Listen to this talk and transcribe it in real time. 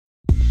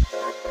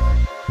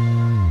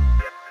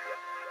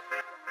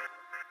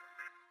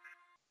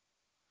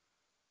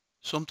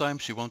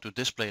Sometimes you want to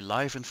display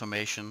live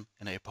information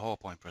in a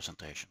PowerPoint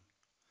presentation.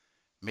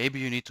 Maybe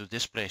you need to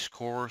display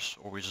scores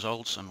or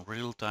results in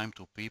real time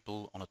to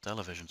people on a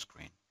television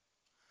screen.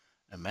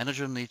 A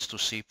manager needs to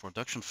see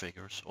production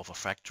figures of a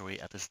factory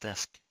at his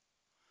desk.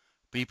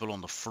 People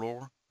on the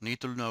floor need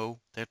to know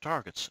their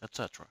targets,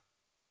 etc.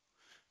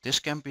 This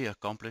can be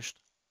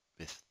accomplished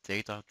with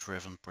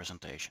data-driven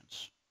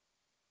presentations.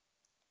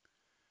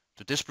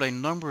 To display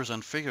numbers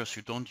and figures,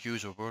 you don't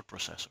use a word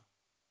processor,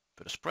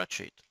 but a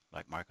spreadsheet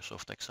like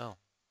Microsoft Excel.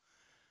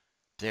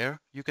 There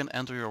you can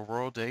enter your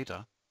raw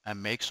data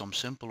and make some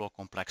simple or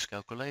complex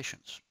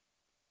calculations.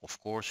 Of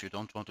course, you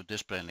don't want to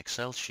display an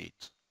Excel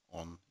sheet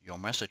on your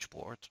message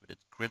board with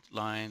its grid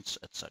lines,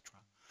 etc.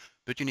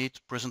 But you need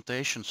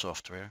presentation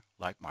software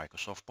like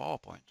Microsoft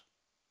PowerPoint.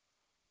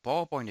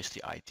 PowerPoint is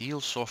the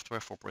ideal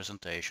software for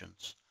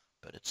presentations,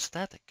 but it's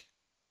static.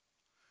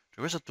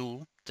 There is a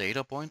tool,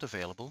 DataPoint,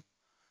 available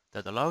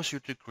that allows you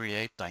to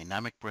create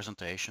dynamic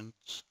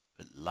presentations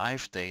with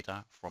live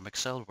data from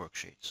Excel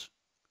worksheets.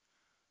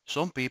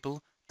 Some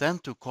people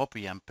tend to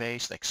copy and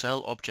paste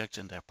Excel objects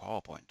in their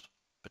PowerPoint,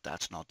 but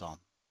that's not done.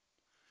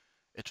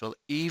 It will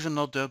even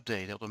not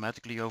update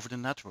automatically over the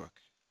network.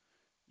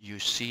 You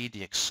see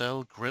the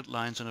Excel grid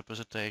lines in a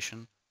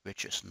presentation,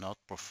 which is not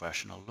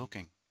professional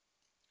looking.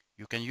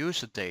 You can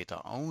use the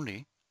data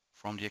only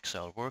from the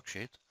Excel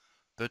worksheet,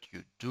 but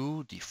you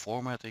do the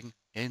formatting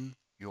in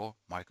your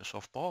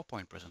Microsoft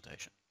PowerPoint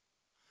presentation.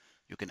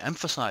 You can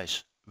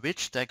emphasize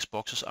which text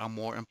boxes are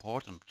more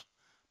important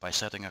by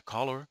setting a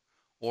color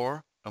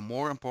or a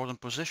more important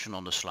position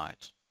on the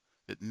slide,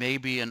 with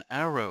maybe an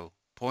arrow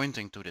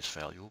pointing to this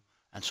value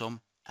and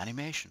some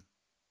animation.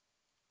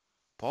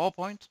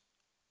 PowerPoint,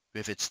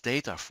 with its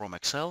data from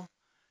Excel,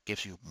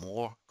 gives you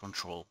more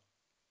control.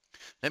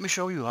 Let me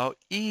show you how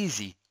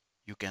easy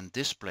you can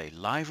display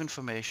live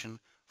information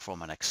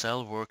from an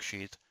Excel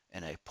worksheet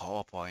in a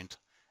PowerPoint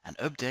and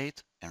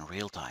update in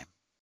real time.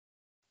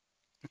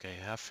 Okay,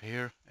 I have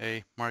here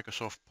a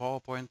Microsoft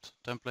PowerPoint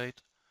template.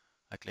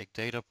 I click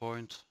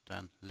DataPoint,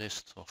 then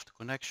list of the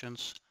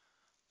connections.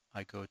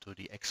 I go to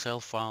the Excel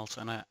files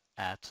and I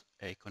add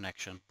a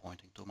connection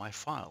pointing to my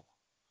file.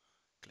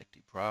 Click the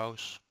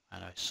browse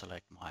and I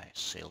select my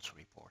sales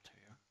report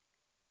here.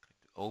 Click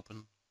the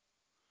open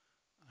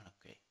and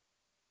okay.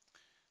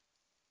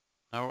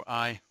 Now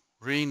I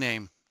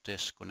rename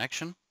this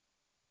connection.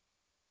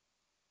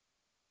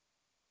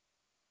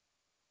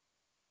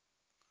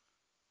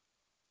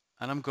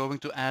 And I'm going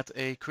to add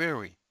a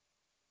query.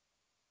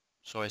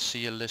 So I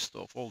see a list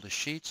of all the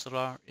sheets that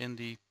are in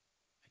the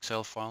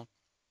Excel file.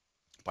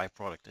 By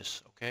product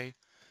is okay.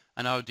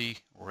 And now the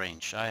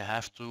range. I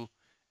have to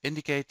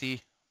indicate the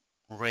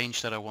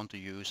range that I want to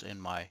use in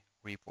my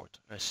report.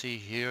 I see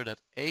here that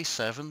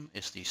A7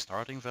 is the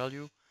starting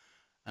value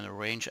and the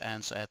range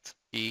ends at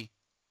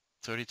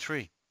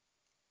E33.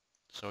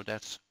 So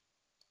that's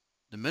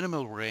the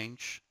minimal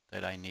range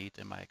that I need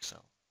in my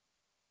Excel.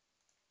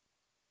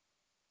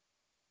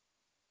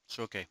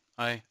 So okay,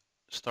 I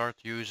start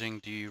using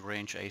the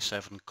range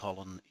A7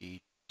 colon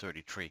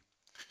E33.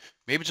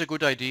 Maybe it's a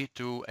good idea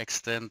to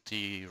extend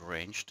the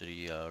range,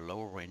 the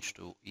lower range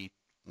to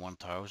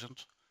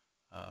E1000.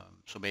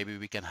 So maybe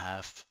we can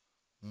have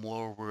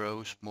more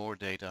rows, more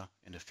data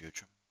in the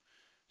future.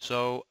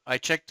 So I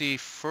check the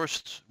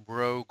first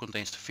row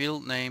contains the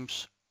field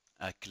names.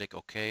 I click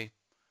OK.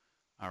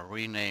 I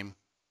rename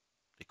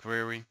the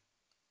query.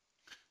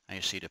 And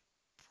you see the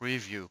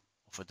preview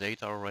of the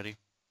data already.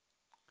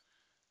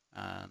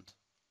 And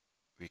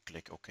we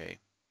click OK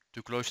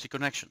to close the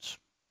connections.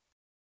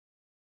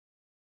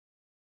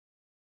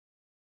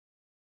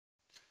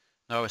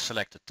 Now I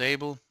select the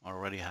table. I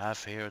already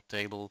have here a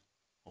table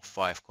of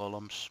 5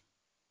 columns.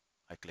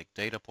 I click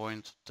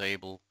DataPoint,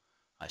 table.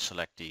 I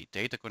select the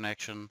data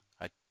connection.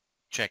 I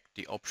check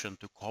the option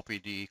to copy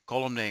the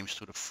column names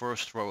to the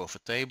first row of a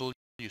table.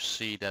 You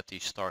see that the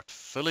start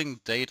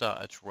filling data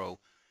at row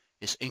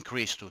is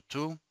increased to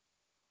 2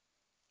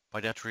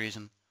 by that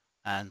reason,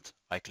 and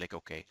I click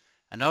OK.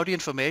 And now the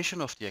information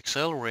of the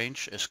Excel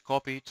range is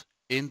copied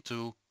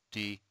into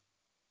the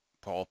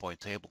PowerPoint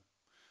table.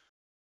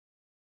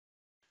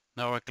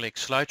 Now I click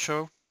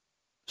Slideshow,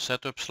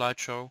 Setup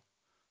Slideshow.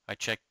 I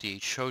check the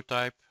show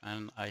type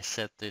and I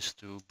set this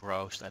to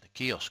browse at a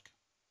kiosk.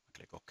 I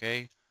click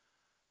OK,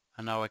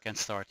 and now I can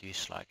start the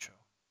slideshow.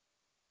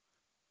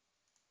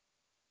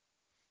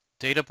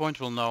 DataPoint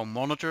will now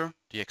monitor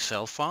the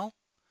Excel file,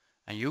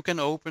 and you can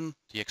open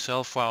the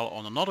Excel file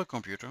on another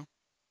computer,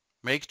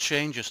 make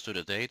changes to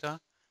the data,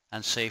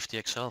 and save the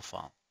Excel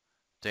file.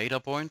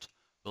 DataPoint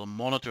will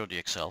monitor the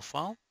Excel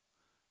file,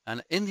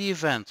 and in the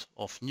event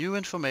of new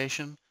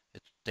information,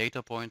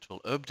 DataPoint will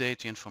update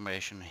the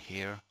information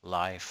here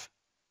live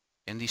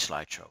in the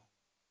slideshow.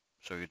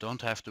 So you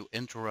don't have to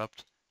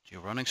interrupt the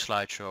running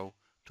slideshow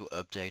to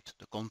update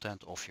the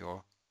content of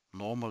your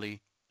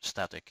normally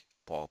static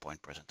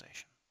PowerPoint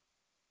presentation.